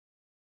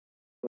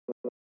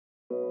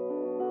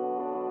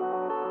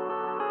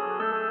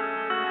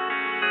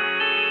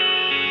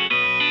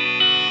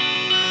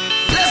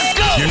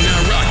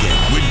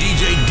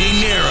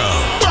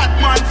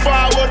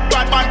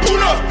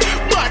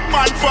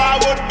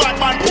forward, bad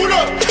man pull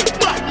up.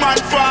 Bad man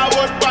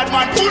forward, bad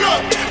man pull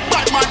up.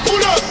 Bad man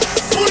pull up,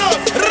 pull up.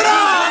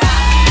 Rah!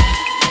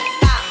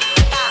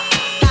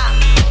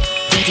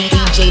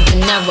 DJ De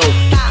Niro.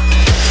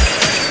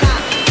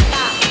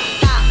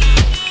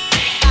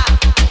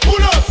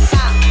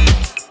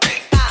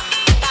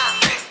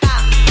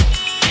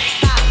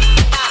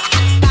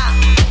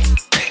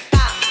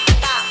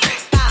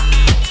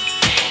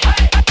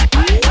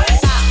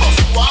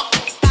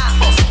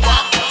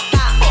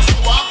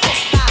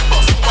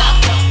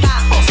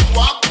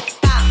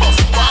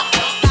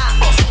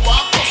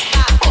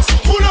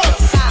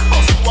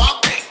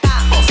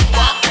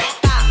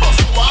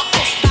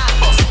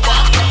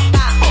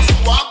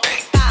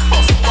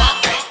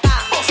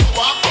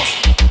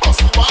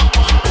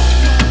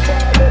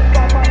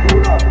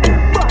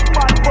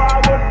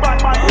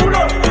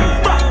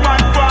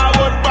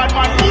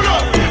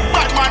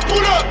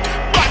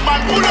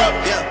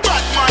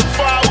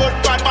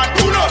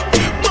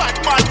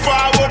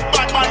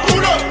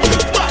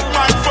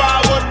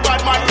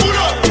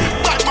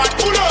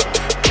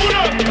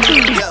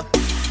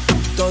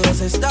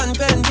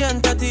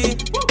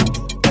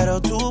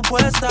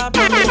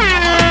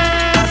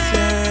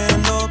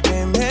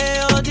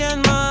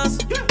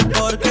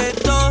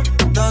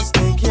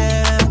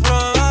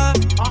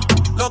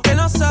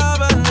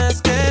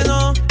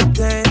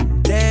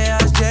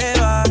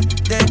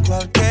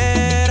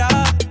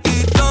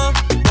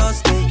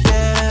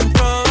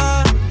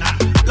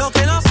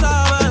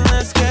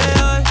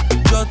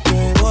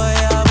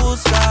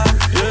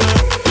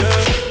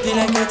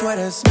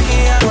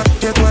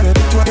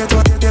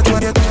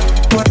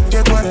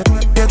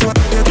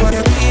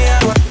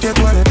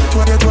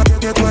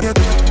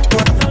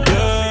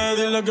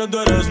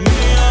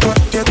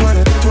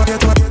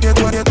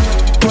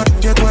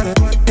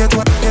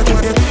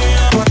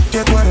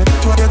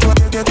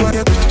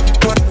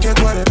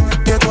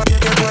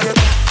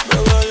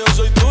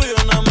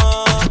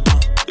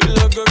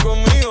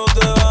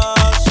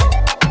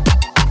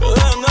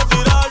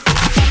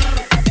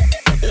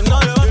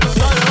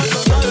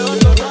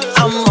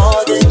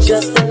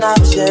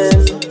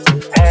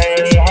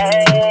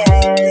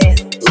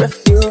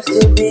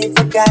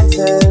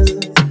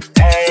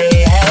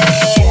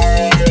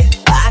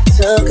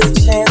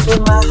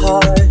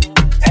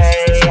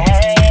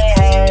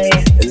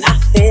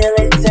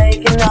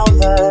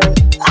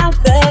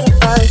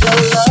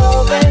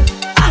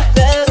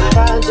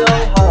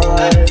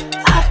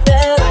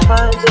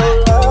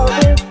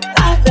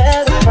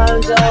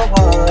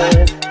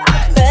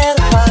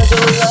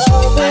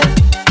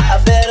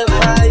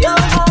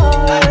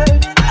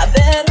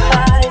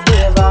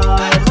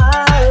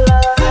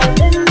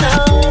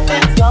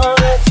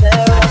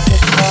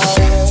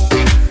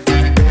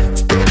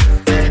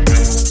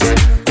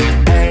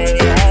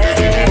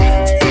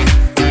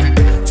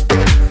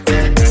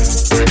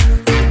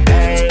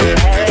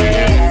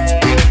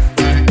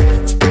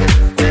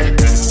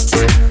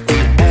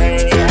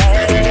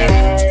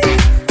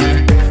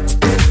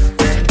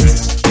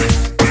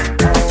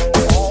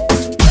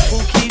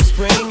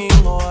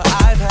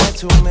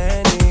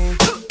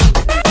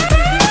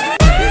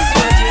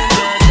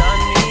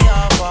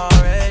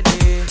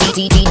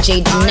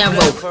 DJ De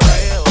Niro. For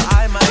real,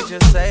 I might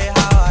just say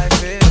how I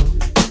feel.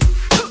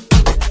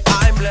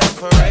 I'm blessed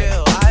for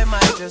real, I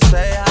might just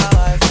say how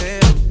I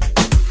feel.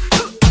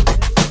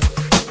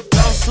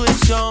 Don't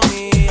switch on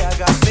me, I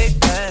got big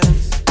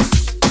plans.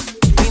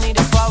 We need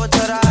to forward to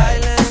the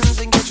islands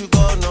and get you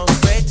gold, no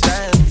spray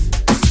tents.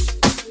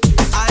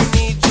 I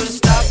need you to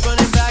stop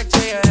running back to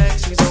your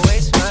ex, he's a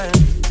waste man.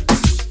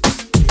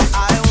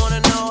 I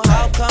wanna know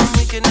how come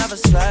we can never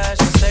slash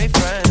and stay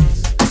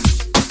friends.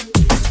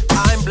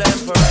 I'm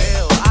blessed for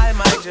real, I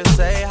might just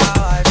say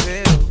how I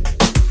feel.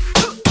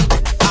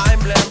 I'm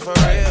blessed for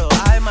real,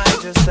 I might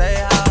just say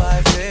how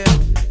I feel.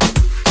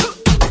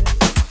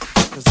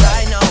 Cause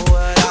I know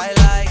what I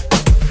like,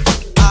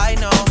 I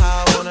know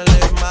how I wanna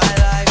live my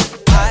life.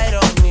 I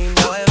don't need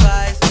no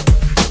advice,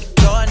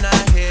 you're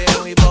not here,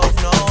 we both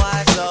know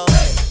why. So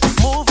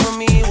move for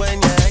me when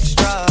you're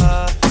extra,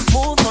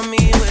 move for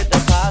me with the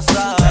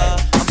pasta.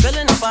 I'm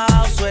filling up a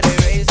house where they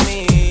raise me.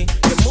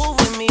 You move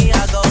with me,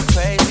 I go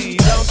crazy.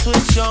 Don't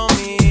switch on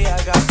me, I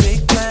got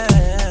big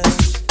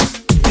plans.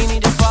 We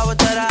need to forward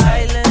to the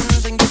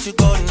islands and get you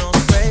golden on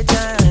spray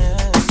tan.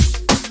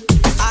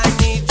 I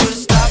need you to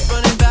stop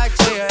running back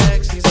to your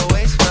ex, he's a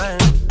waste man.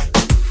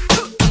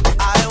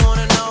 I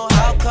wanna know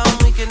how come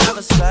we can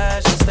never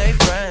slash and stay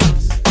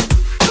friends.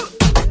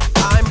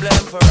 I'm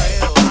blessed for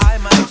real, I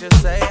might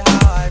just say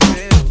how I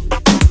feel.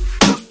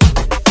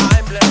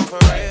 I'm blessed for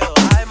real,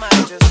 I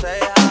might just say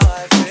how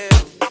I feel.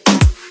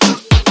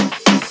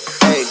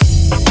 Hey.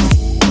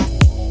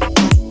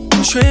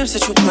 Trips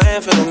that you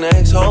plan for the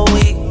next whole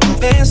week.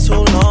 Bands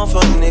too long for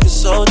a nigga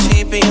so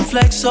cheap. And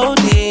flex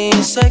OD,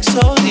 and sex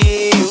OD.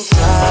 You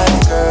got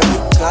it, girl, you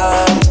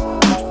got it.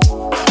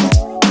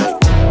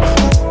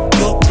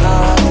 You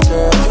got it,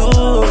 girl,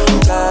 you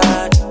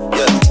got it.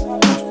 Yeah.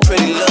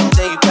 Pretty little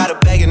thing, you got a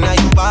bag and now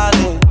you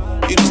ballin'.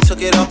 You just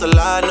took it off the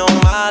line, no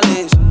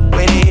mileage.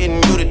 Way they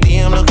hitting you the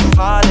DM,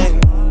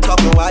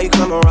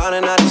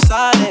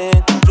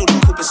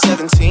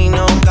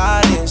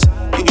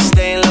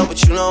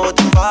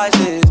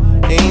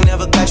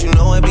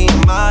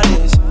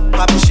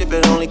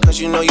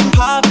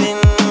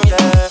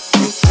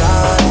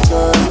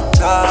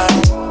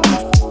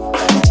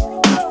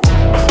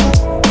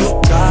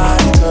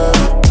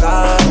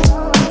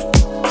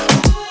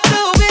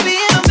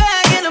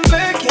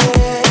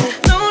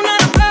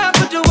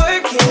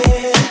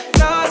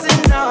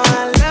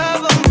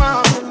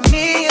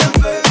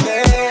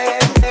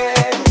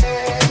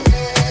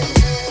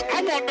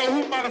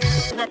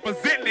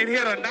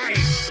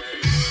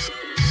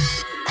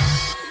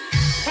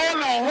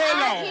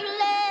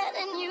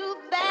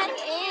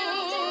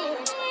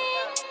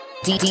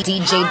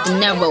 DJ De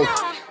Niro.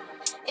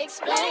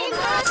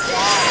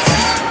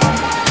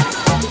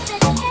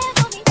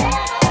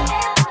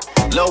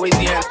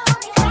 Louisiana,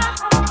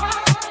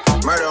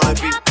 murder on the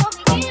beat.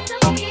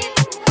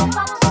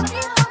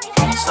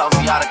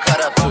 Something y'all to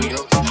cut up to you.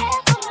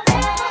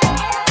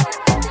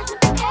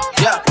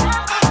 Yeah.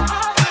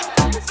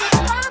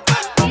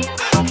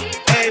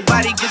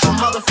 Everybody get your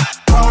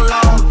motherfucking roll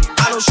on.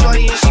 I know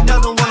shorty and she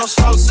doesn't want no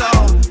slow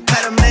song.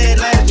 Had a man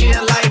last year,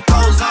 life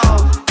goes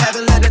on.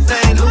 Haven't let the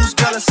thing loose,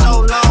 girl, in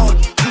so long.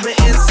 You been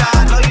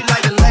inside, know you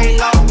like to lay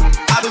low.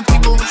 I've been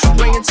people what you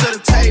bringing to the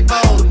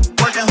table.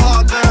 Working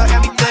hard, girl,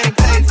 everything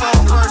paid for.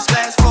 First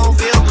class phone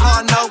bill,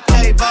 car, no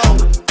cable.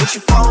 With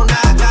your phone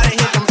out, gotta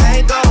hit them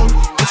angles.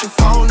 With your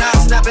phone out,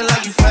 snapping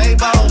like you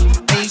Fable.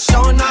 And you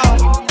showing off,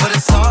 but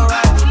it's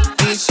alright.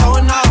 You ain't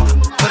showing off,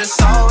 but it's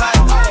alright.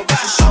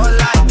 It's a short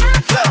life,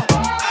 yo.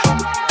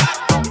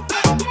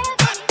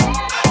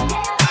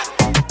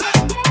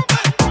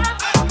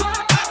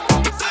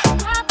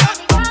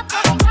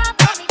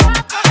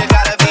 You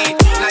gotta be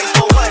nice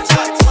for what?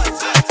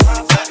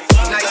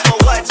 Nice for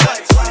what?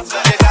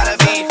 You gotta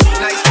be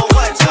nice for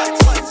what?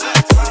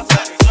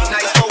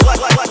 Nice for what?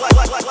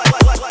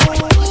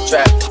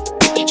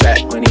 Trap,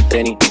 money,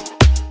 penny.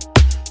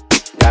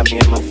 Got me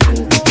in my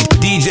phone.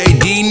 DJ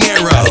De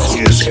Niro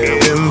is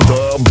in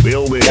the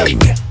building.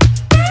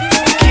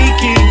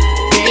 Kiki,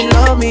 do you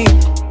love me?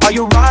 Are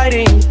you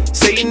riding?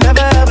 Say you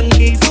never ever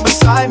leave from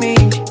beside me.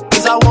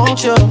 Cause I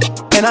want you,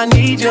 and I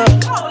need you.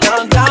 And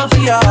I'm down for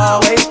you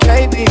always,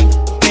 baby.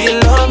 Do you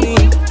love me?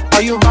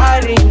 Are you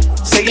riding?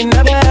 Say you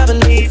never ever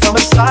leave from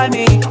beside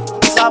me.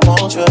 Cause I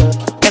want you,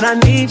 and I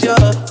need you.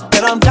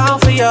 And I'm down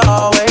for you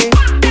always.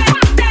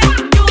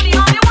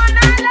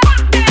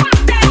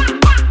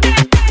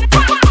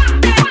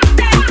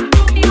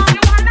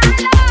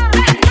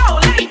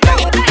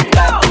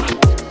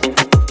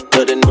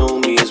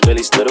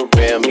 Still the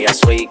real me, I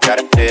swear you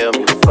gotta feel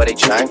me before they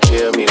try and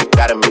kill me. We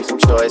gotta make some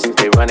choices,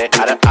 they running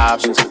out of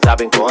options. Cause I've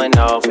been going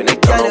off and they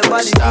don't know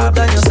when to stop.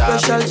 You're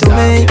special to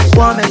me.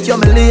 Want make you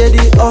my lady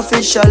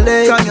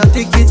officially. From your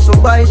tickets for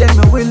buy them,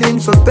 I'm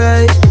willing for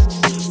pay.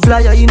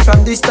 Fly you in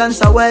from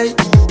distance away.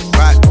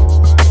 Right,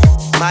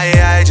 my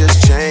AI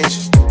just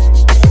changed.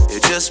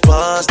 It just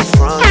buzzed the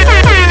front.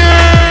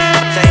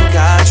 Thank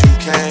God you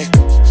came.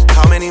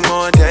 How many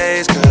more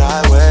days could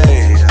I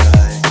wait?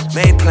 I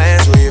made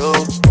plans with you,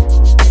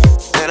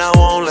 and I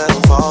won't let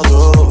them fall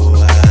through.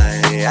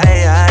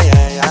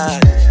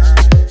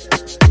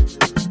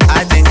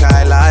 I think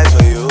I lie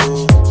for you.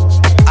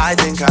 I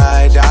think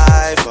I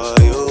die for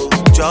you.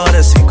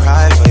 Jodeci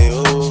cry for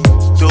you.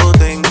 Do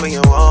things when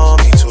you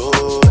want me to.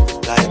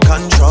 Like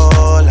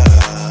controller.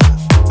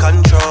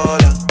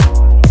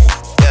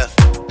 Yeah,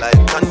 like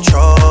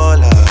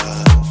controller.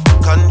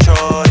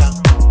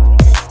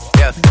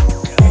 Yeah.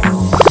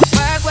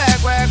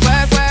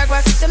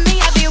 Work. To me,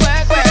 I be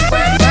work.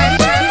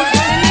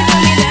 See me do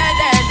me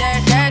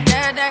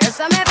dirt.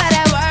 So me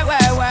better work.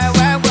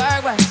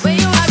 When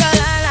you walk a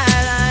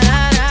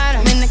line.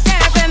 I'm in the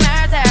cafe,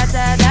 line.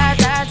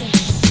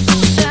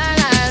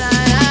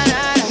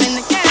 I'm in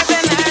the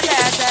cafe,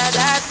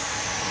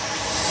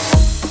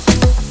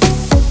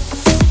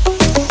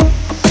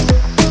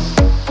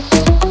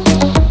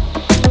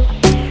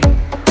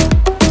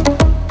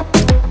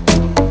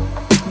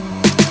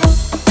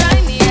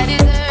 Find me a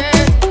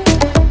dessert.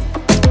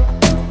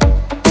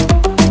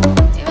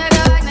 You make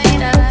a like, now you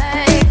don't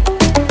like.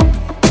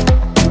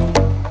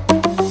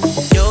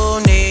 You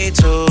need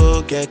to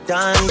get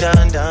done.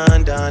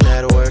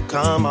 At work,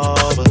 come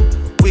over.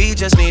 We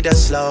just need to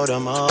slow the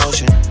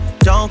motion.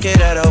 Don't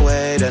get out of the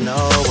way to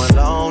no one.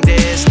 Long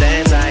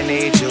distance, I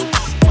need you.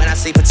 When I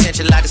see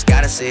potential, I just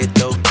gotta see it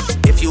through.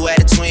 If you had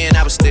a twin,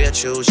 I would still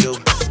choose you.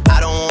 I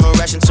don't wanna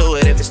rush into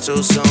it if it's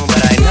too soon,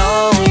 but I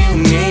know you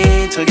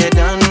need to get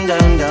done.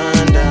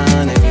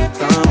 If you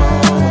come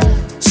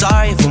over,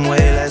 sorry if I'm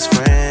way less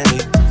friendly.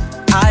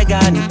 I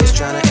got niggas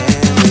tryna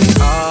end me.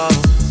 Oh,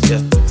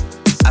 yeah.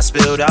 I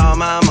spilled all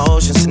my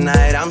emotions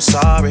tonight, I'm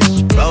sorry.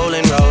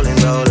 Rolling.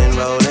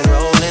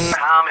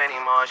 How many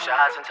more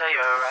shots until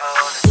you're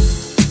rolling?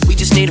 We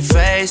just need a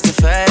face to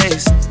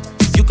face.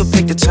 You could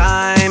pick the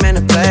time and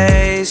the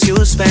place.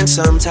 You'll spend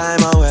some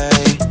time away.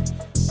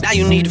 Now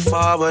you need to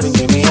forward and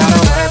get me out of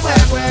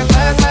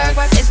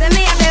work. It's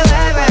me, I feel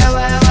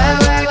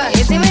work.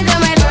 You see me do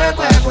my work.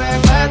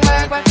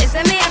 It's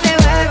me, I feel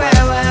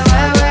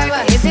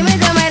work. You see me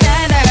do my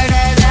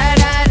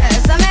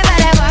so me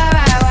better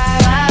work.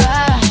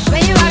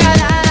 When you walk a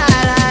line.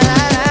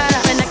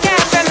 I'm in the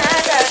cafe,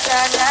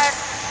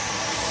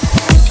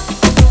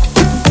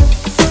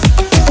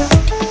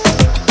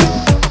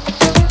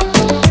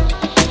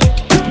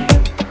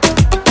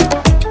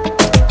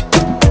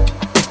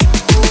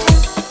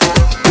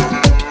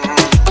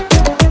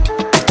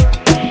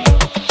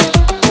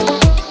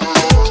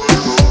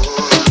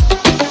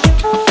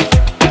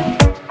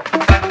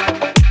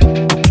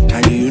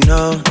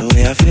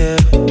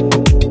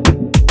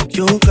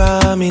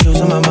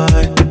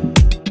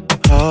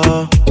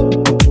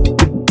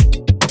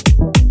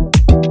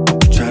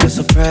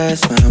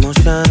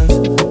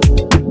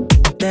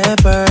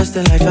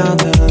 bursting like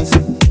fountains,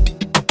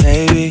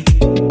 baby.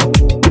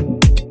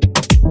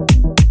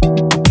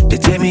 They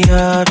take me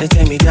up, they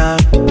take me down.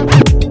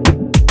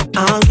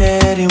 I'm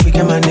getting weak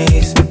on my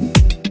knees.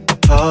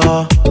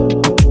 Oh,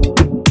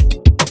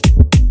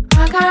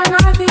 I got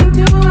nothing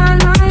to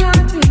and my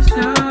heart is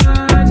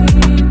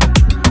hurting.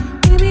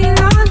 Baby,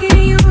 loving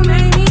you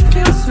made me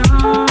feel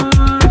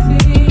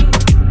something.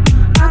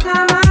 I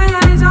got my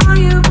eyes on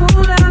you,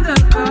 pull out the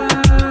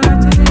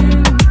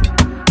curtain.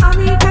 I'll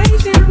be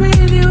patient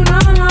with you, no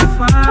more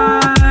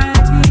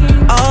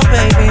fighting. oh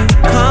baby,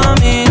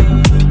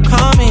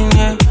 come in,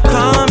 yeah,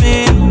 come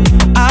in.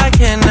 I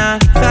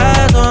cannot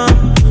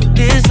fathom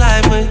this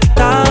life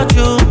without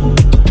you.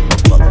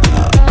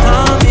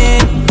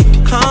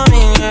 Come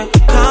in, yeah,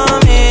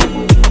 come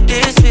in.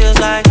 This feels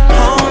like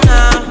home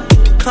now.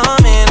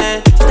 Come in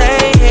and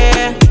stay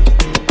here.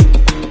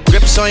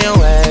 Grips on your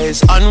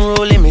ways,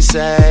 unruly me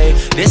say.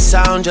 This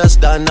sound just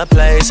done the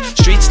place.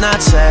 Streets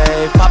not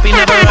safe, Poppy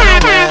never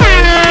run away,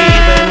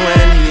 even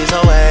when he's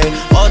away.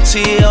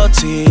 OT,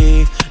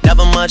 OT,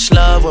 never much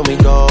love when we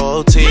go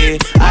OT.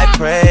 I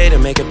pray to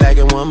make it back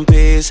in one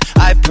piece.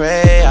 I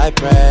pray, I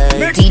pray.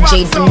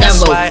 DJ That's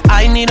Dinero. why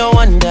I need a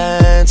one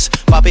dance.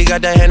 Poppy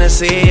got the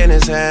Hennessy in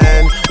his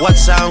hand. What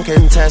sound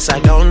can test? I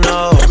don't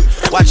know.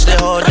 Watch the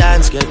whole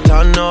dance get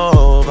turned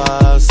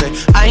over. Say,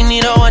 I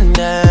need a one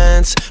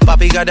dance.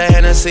 Poppy got the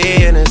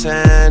Hennessy in his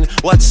hand.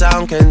 What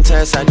sound can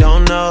test? I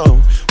don't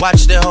know.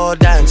 Watch the whole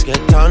dance get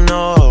turned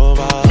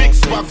over.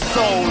 Mix box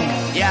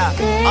sound. Yeah,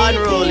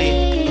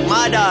 unruly.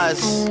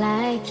 Mothers.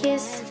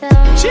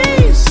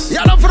 Jeez.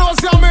 Yeah, for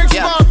those your mix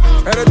Yeah. box.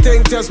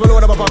 Anything test me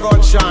load up a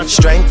gunshot.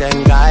 Strength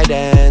and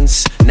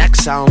guidance.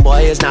 Next sound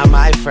boy is not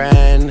my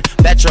friend.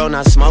 Petro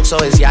not smoke, so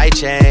his yai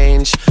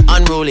change.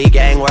 Unruly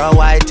gang,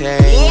 worldwide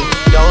thing.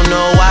 Don't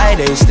know why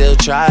they still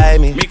try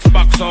me. Mix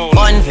box sound.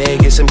 On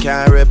Vegas, him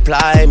can't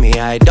reply me.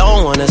 I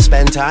don't wanna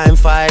spend time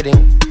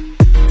fighting.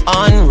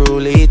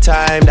 Unruly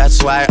time,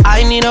 that's why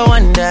I need a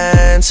one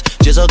dance.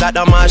 Jizzle got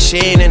the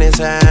machine in his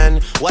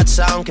hand. What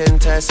sound can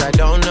test? I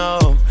don't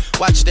know.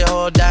 Watch the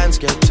whole dance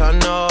get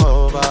turned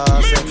over.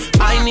 Say,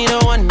 I need a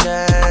one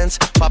dance.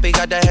 Poppy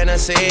got the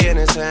Hennessy in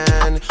his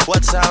hand.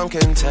 What sound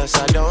can test?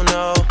 I don't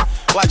know.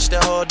 Watch the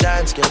whole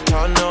dance get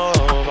turned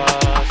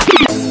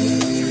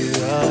over.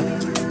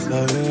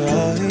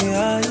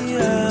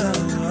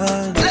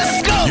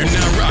 Let's go. You're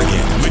now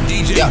rocking with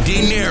DJ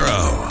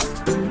Dinero.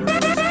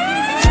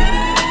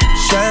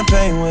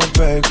 Champagne with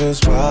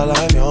breakfast while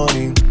I'm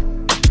yawning.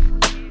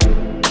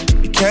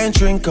 You can't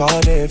drink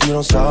all day if you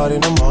don't start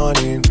in the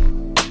morning.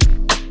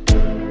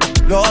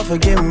 Lord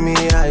forgive me,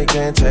 I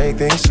can't take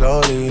things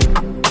slowly.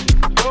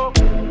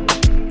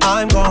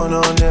 I'm going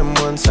on them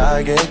once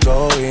I get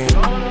going.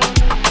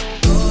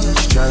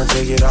 She's tryna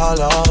take it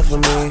all off of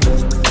me,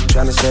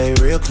 tryna stay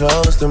real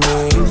close to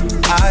me.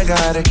 I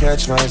gotta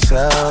catch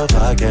myself,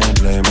 I can't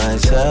blame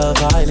myself.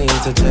 I need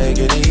to take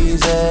it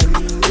easy,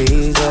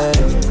 easy,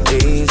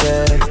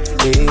 easy,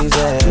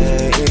 easy,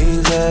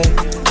 easy,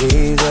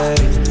 easy,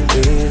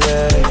 easy,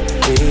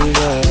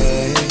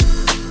 easy.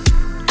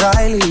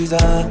 Riley's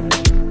up,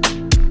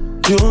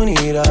 you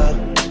need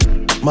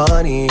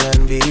money and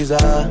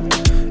visa,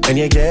 and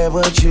you get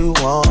what you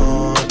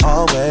want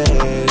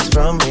always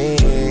from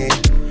me.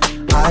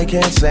 I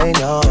can't say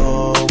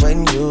no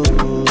when you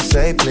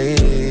say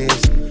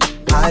please.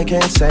 I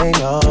can't say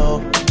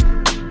no.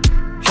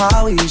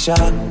 How we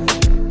shot,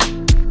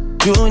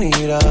 you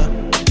need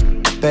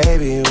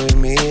baby with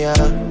me,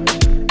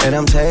 and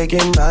I'm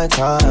taking my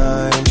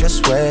time.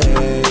 Just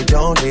wait,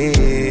 don't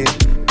leave.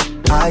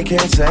 I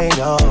can't say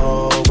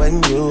no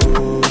when you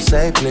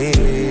say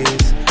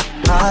please.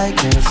 I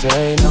can't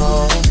say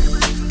no.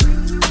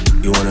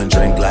 You wanna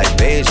drink like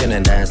Beijing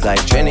and dance like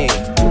Trini?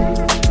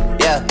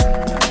 Yeah.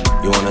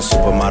 You want a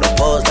supermodel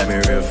pose like me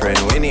real friend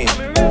Winnie?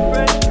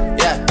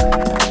 Yeah.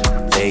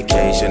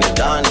 Vacation is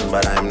done,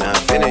 but I'm not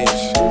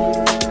finished.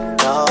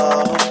 No.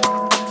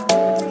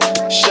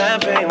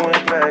 Champagne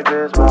with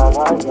breakfast while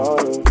I'm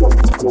going.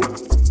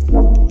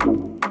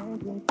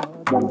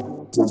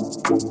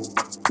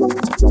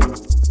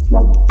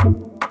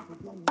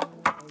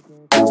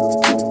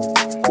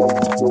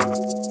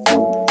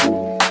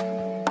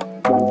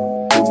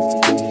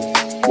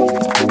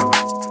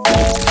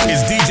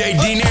 It's DJ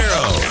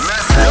Dinero.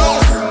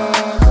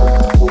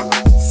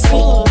 See,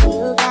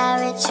 you got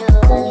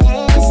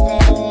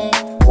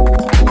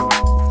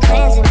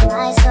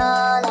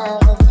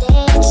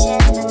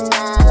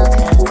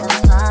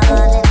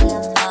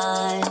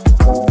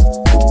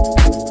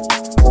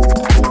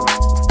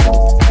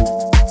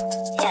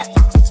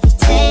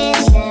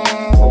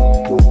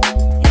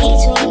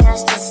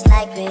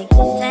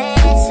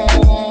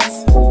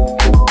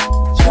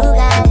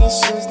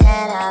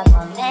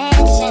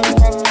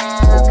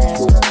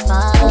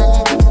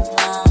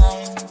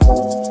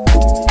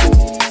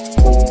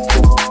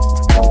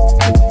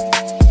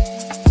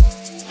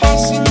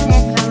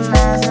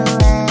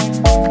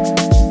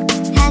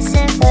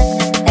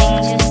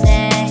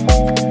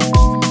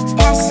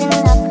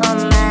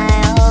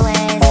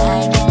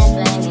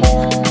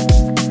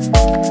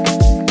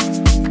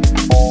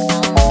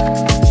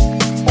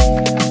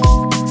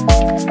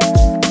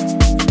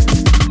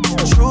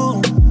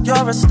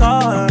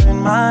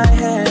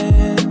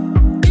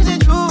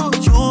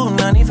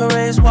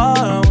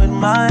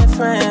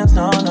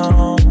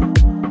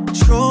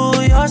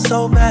us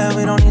so bad,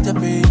 we don't need to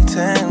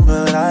pretend.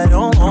 But I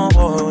don't want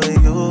war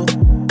with you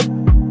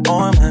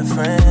or my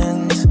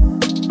friends.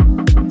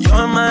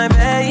 You're my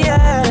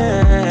best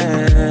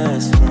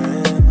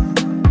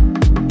friend.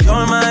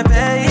 You're my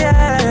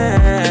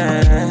best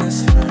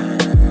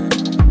friend.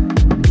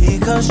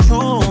 Because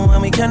true